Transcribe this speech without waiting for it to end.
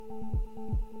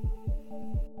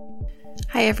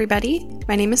Hi everybody,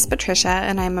 my name is Patricia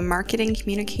and I'm a Marketing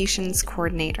Communications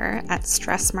Coordinator at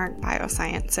StressMarq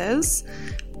Biosciences.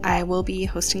 I will be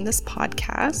hosting this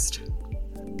podcast.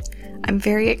 I'm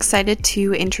very excited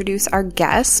to introduce our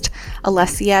guest,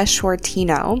 Alessia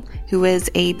Sciortino, who is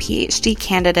a PhD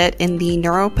candidate in the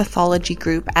neuropathology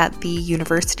group at the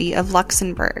University of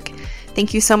Luxembourg.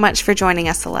 Thank you so much for joining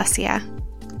us, Alessia.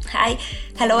 Hi.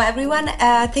 Hello, everyone.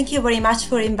 Thank you very much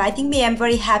for inviting me. I'm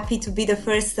very happy to be the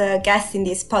first guest in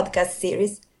this podcast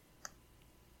series.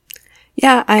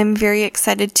 Yeah, I'm very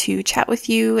excited to chat with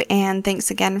you, and thanks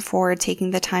again for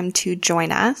taking the time to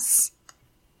join us.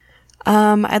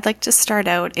 I'd like to start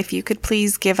out, if you could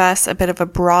please give us a bit of a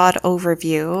broad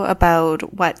overview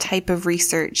about what type of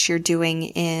research you're doing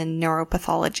in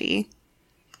neuropathology.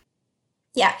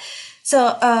 Yeah.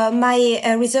 So my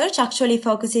research actually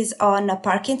focuses on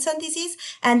Parkinson disease,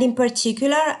 and in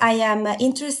particular, I am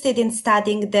interested in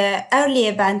studying the early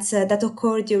events that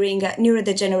occur during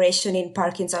neurodegeneration in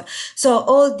Parkinson. So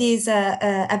all these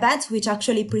events which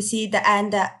actually precede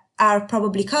and are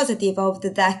probably causative of the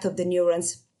death of the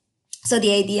neurons. So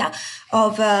the idea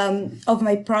of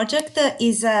my project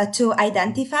is to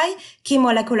identify key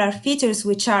molecular features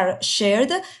which are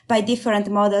shared by different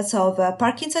models of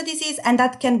Parkinson's disease, and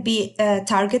that can be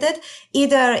targeted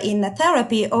either in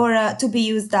therapy or to be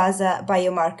used as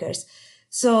biomarkers.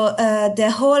 So the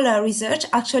whole research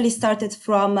actually started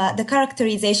from the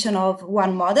characterization of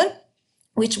one model,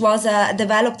 which was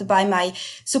developed by my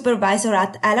supervisor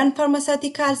at Elan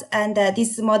Pharmaceuticals, and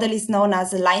this model is known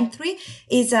as Line3.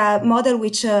 Is a model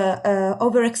which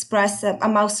overexpress a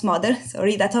mouse model,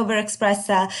 that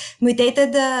overexpress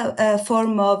mutated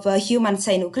form of human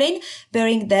synuclein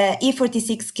bearing the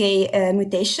E46K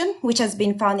mutation, which has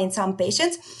been found in some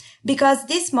patients. Because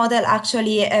this model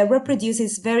actually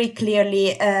reproduces very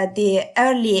clearly the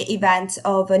early events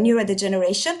of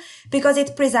neurodegeneration, because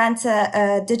it presents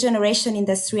degeneration in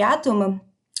the striatum,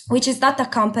 which is not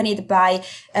accompanied by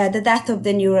the death of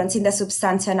the neurons in the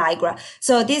substantia nigra.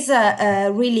 So this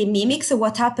really mimics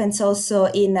what happens also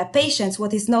in patients,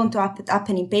 what is known to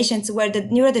happen in patients, where the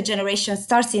neurodegeneration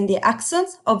starts in the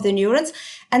axons of the neurons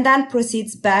and then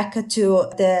proceeds back to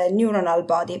the neuronal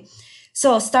body.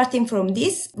 So starting from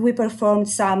this, we performed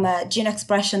some gene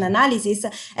expression analysis,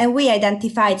 and we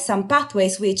identified some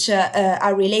pathways which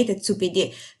are related to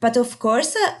PD. But of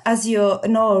course, as you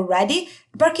know already,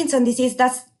 Parkinson's disease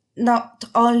does not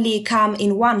only come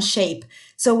in one shape.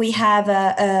 So we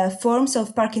have forms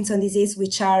of Parkinson's disease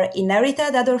which are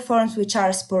inherited, other forms which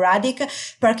are sporadic.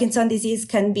 Parkinson's disease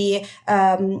can be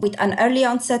with an early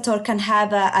onset or can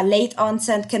have a late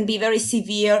onset, can be very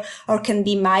severe or can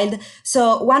be mild.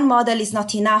 So one model is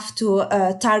not enough to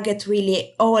target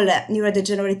really all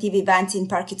neurodegenerative events in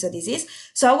Parkinson's disease.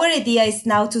 So our idea is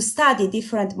now to study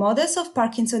different models of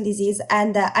Parkinson's disease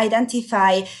and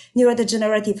identify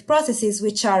neurodegenerative processes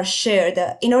which are shared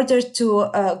in order to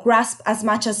grasp as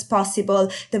much as possible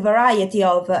the variety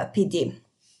of PD.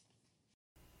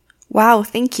 Wow,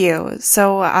 thank you.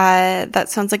 So that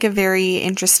sounds like a very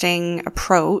interesting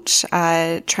approach,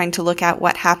 trying to look at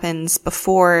what happens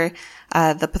before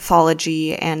the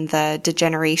pathology and the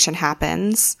degeneration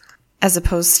happens, as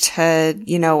opposed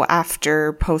to,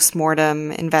 after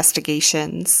post-mortem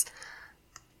investigations.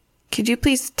 Could you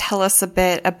please tell us a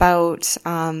bit about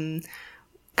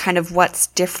kind of what's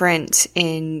different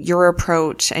in your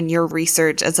approach and your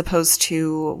research as opposed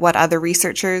to what other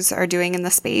researchers are doing in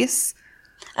the space?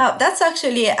 Oh, that's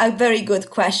actually a very good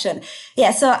question.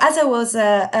 Yeah, so as I was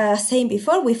saying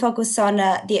before, we focus on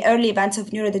the early events of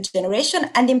neurodegeneration,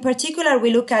 and in particular,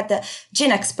 we look at the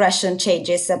gene expression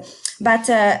changes. But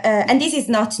and this is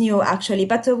not new actually,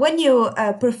 but when you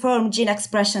perform gene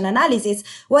expression analysis,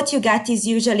 what you get is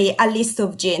usually a list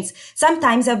of genes,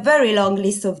 sometimes a very long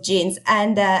list of genes.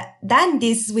 And then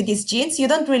with these genes, you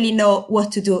don't really know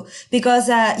what to do, because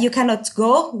you cannot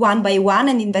go one by one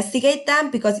and investigate them,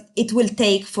 because it will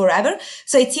take forever.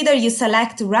 So it's either you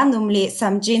select randomly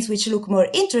some genes which look more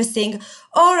interesting,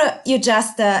 or you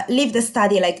just leave the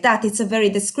study like that. It's a very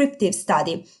descriptive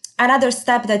study. Another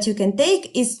step that you can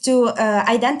take is to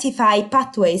identify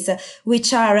pathways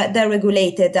which are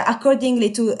deregulated accordingly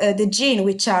to the gene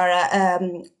which are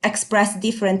expressed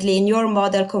differently in your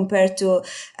model compared to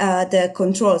the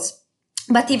controls.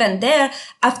 But even there,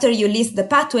 after you list the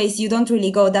pathways, you don't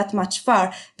really go that much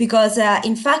far, because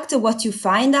in fact, what you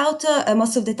find out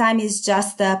most of the time is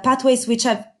just pathways which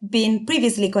have been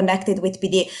previously connected with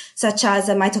PD, such as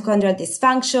mitochondrial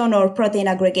dysfunction or protein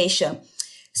aggregation.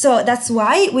 So that's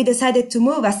why we decided to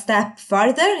move a step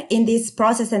further in this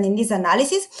process and in this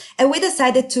analysis. And we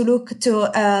decided to look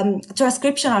to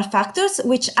transcriptional factors,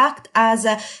 which act as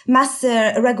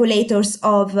master regulators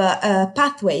of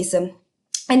pathways.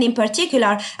 And in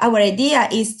particular, our idea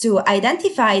is to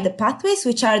identify the pathways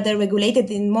which are deregulated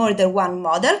in more than one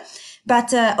model.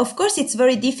 But of course, it's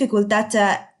very difficult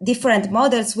that different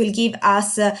models will give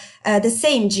us the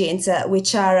same genes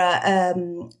which are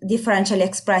differentially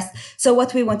expressed. So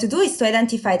what we want to do is to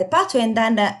identify the pathway and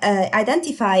then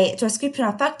identify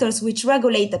transcriptional factors which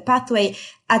regulate the pathway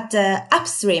at the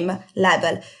upstream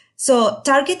level. So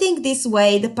targeting this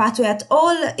way the pathway at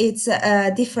all its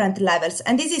different levels.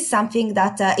 And this is something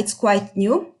that it's quite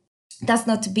new. That's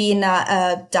not been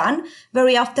done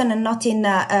very often, and not in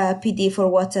PD for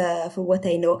what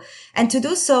I know. And to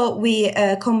do so, we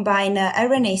combine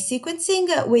RNA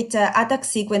sequencing with ATAC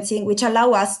sequencing, which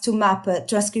allow us to map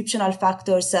transcriptional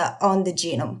factors on the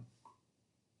genome.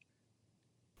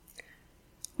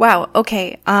 Wow.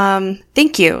 Okay.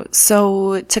 Thank you.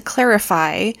 So to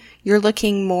clarify, you're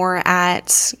looking more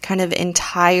at kind of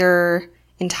entire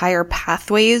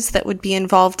pathways that would be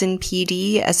involved in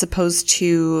PD as opposed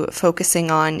to focusing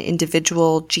on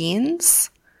individual genes?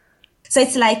 So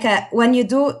it's like when you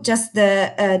do just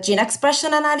the gene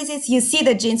expression analysis, you see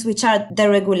the genes which are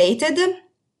deregulated.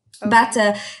 Okay. But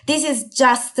this is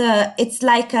just, it's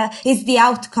the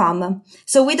outcome.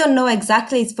 So we don't know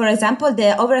exactly, for example,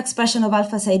 the overexpression of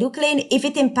alpha-synuclein, if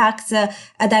it impacts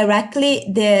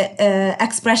directly the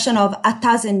expression of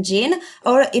 1,000 gene,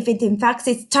 or if it impacts,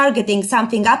 it's targeting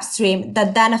something upstream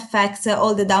that then affects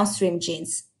all the downstream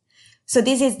genes. So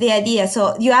this is the idea.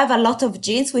 So you have a lot of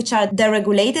genes which are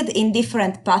deregulated in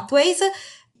different pathways.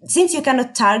 Since you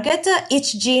cannot target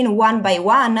each gene one by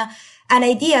one, an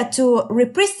idea to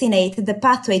repristinate the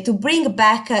pathway, to bring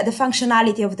back the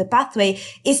functionality of the pathway,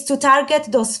 is to target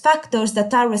those factors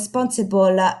that are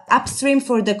responsible upstream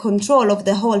for the control of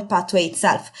the whole pathway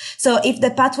itself. So if the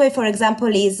pathway, for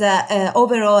example, is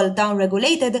overall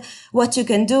downregulated, what you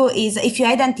can do is, if you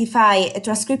identify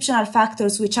transcriptional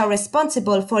factors which are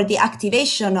responsible for the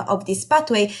activation of this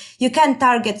pathway, you can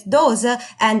target those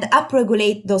and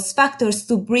upregulate those factors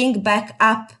to bring back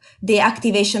up the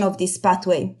activation of this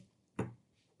pathway.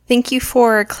 Thank you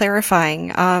for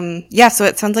clarifying. So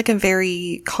it sounds like a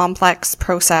very complex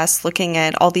process, looking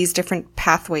at all these different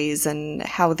pathways and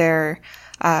how they're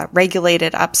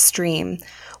regulated upstream.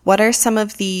 What are some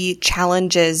of the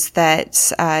challenges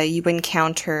that you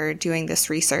encounter doing this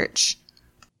research?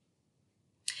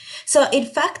 So in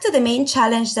fact, the main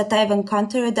challenge that I've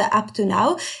encountered up to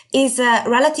now is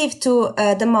relative to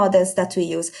the models that we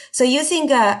use. So using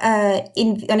an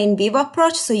in vivo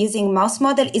approach, so using mouse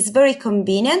model, is very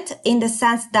convenient in the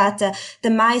sense that the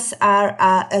mice are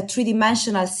a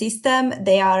three-dimensional system.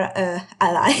 They are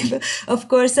alive, of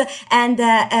course, and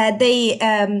they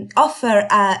offer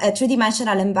a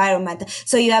three-dimensional environment.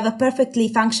 So you have a perfectly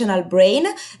functional brain,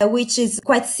 which is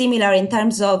quite similar in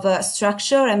terms of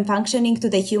structure and functioning to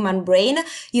the human brain.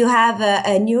 You have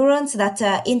neurons that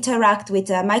interact with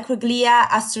microglia,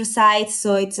 astrocytes,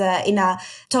 so it's in a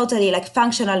totally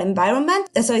functional environment.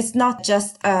 So it's not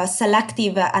just a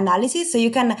selective analysis. So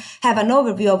you can have an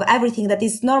overview of everything that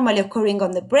is normally occurring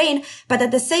on the brain, but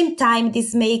at the same time,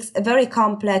 this makes it very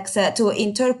complex to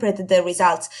interpret the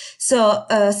results. So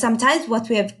sometimes what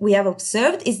we have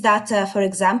observed is that, for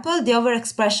example, the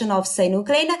overexpression of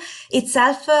synuclein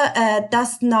itself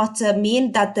does not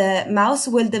mean that the mouse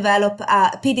will develop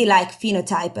a PD-like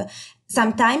phenotype.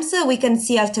 Sometimes we can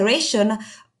see alteration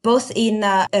both in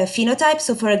phenotype,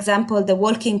 so for example, the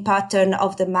walking pattern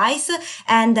of the mice,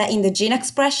 and in the gene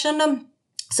expression,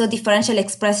 so differentially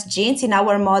expressed genes in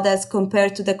our models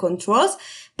compared to the controls.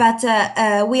 But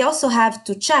we also have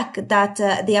to check that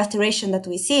the alteration that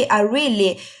we see are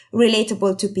really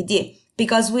relatable to PD,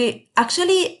 because we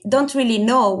actually don't really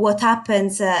know what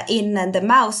happens in the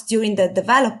mouse during the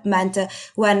development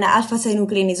when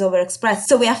alpha-synuclein is overexpressed.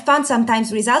 So we have found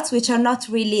sometimes results which are not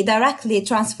really directly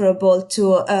transferable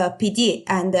to PD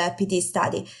and PD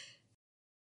study.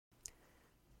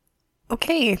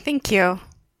 Okay, thank you.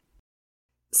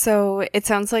 So it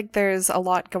sounds like there's a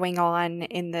lot going on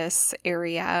in this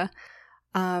area.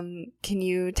 Can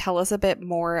you tell us a bit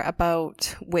more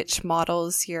about which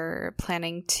models you're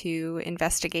planning to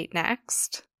investigate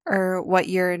next, or what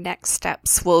your next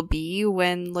steps will be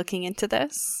when looking into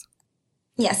this?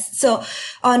 Yes. So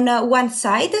on one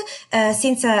side,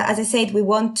 since, as I said, we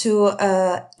want to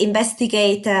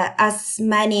investigate as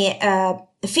many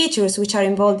features which are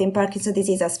involved in Parkinson's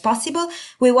disease as possible.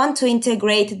 We want to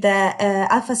integrate the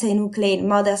alpha-synuclein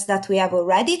models that we have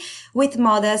already with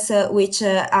models which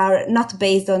are not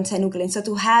based on synuclein. So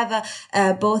to have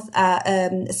both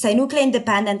synuclein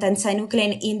dependent and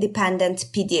synuclein independent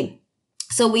PD.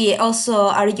 So we also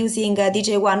are using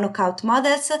DJ1 knockout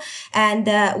models, and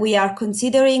we are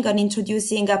considering on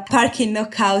introducing a Parkin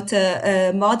knockout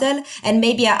model and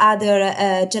maybe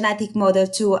other genetic model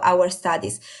to our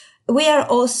studies. We are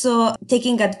also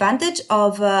taking advantage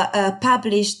of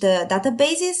published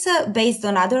databases based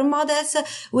on other models,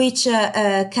 which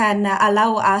can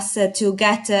allow us to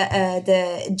get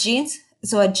the genes,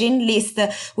 so a gene list,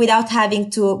 without having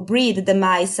to breed the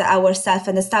mice ourselves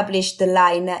and establish the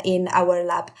line in our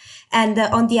lab. And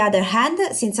on the other hand,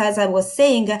 since as I was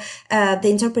saying, the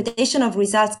interpretation of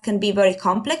results can be very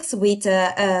complex with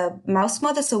mouse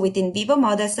models, so with in vivo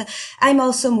models, I'm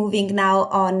also moving now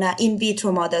on in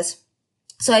vitro models.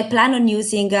 So I plan on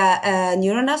using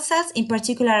neuronal cells. In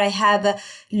particular, I have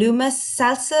lumus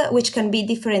cells, which can be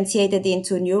differentiated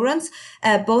into neurons,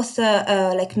 both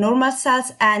like normal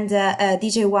cells and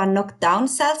DJ1 knockdown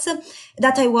cells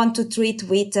that I want to treat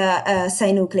with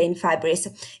synuclein fibers.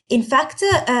 In fact,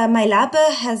 my lab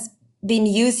has been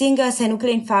using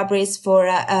synuclein fibers for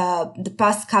the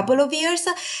past couple of years,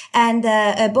 and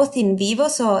both in vivo,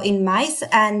 so in mice,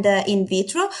 and in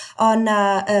vitro on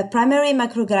primary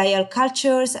microglial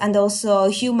cultures and also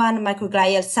human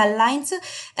microglial cell lines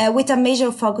with a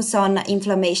major focus on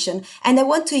inflammation. And I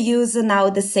want to use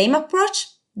now the same approach,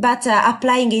 but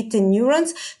applying it in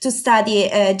neurons to study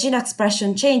gene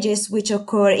expression changes which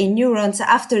occur in neurons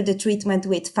after the treatment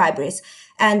with fibers.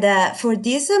 And for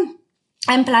this,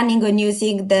 I'm planning on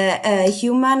using the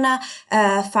human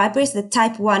fibers, the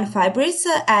type 1 fibers,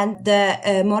 and the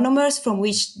monomers from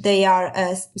which they are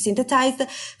synthesized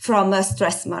from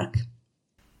StressMarq.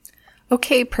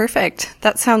 Okay, perfect.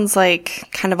 That sounds like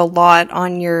kind of a lot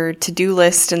on your to-do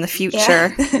list in the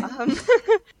future. Yeah.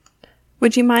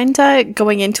 Would you mind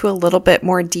going into a little bit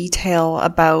more detail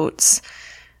about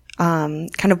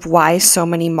kind of why so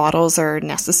many models are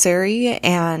necessary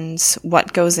and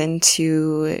what goes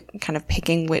into kind of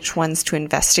picking which ones to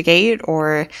investigate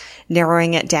or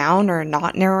narrowing it down or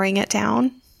not narrowing it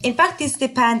down? In fact, this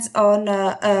depends on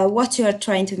what you are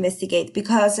trying to investigate,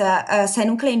 because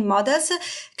synuclein models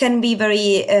can be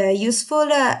very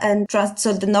useful and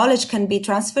so the knowledge can be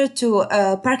transferred to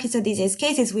Parkinson's disease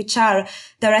cases which are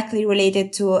directly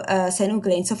related to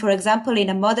synuclein. So, for example, in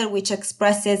a model which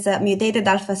expresses mutated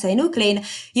alpha-synuclein,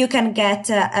 you can get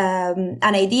an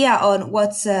idea on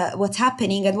what's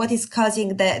happening and what is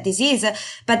causing the disease.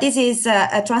 But this is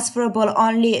transferable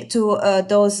only to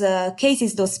those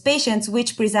cases, those patients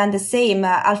which present the same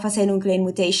alpha-synuclein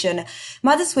mutation.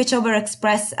 Models which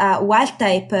overexpress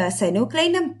wild-type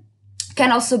synuclein can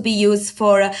also be used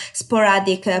for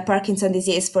sporadic Parkinson's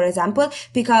disease, for example,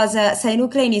 because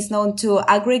synuclein is known to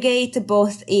aggregate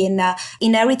both in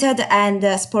inherited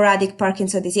and sporadic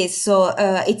Parkinson's disease. So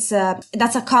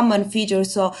that's a common feature.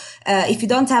 So if you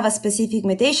don't have a specific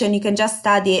mutation, you can just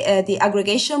study the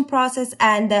aggregation process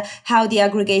and how the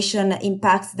aggregation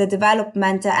impacts the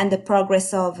development and the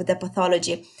progress of the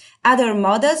pathology. Other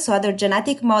models, so other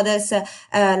genetic models,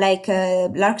 like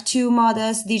LRRK2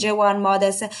 models, DJ1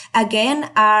 models, again,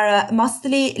 are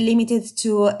mostly limited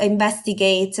to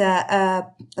investigate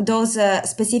those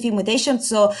specific mutations,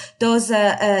 so those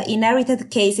inherited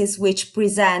cases which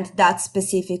present that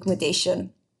specific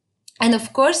mutation. And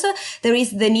of course, there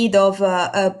is the need of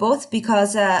both,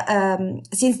 because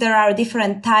since there are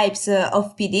different types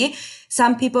of PD,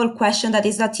 some people question that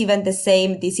it's not even the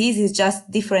same disease, it's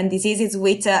just different diseases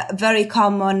with a very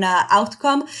common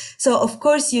outcome. So of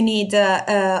course you need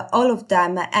all of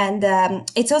them. And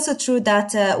it's also true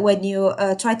that when you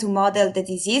try to model the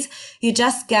disease, you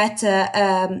just get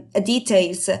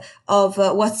details of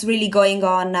what's really going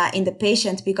on in the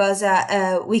patient, because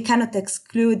we cannot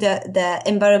exclude the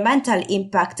environmental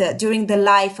impact during the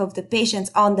life of the patient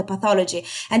on the pathology.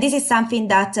 And this is something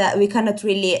that we cannot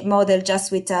really model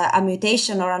just with a mutation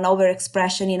or an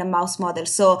overexpression in a mouse model.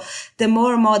 So the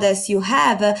more models you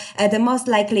have, the most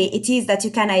likely it is that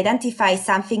you can identify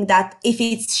something that, if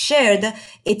it's shared,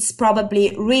 it's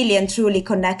probably really and truly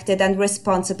connected and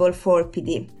responsible for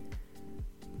PD.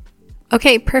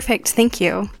 Okay, perfect. Thank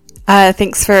you.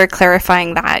 Thanks for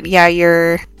clarifying that. Yeah,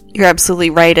 you're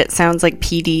absolutely right. It sounds like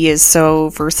PD is so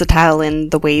versatile in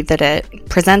the way that it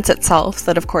presents itself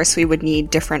that, of course, we would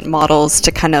need different models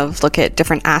to kind of look at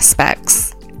different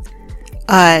aspects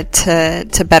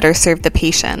to better serve the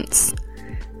patients.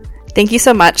 Thank you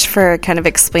so much for kind of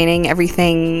explaining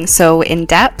everything so in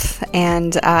depth,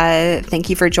 and thank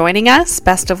you for joining us.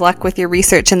 Best of luck with your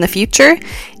research in the future,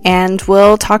 and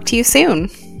we'll talk to you soon.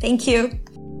 Thank you.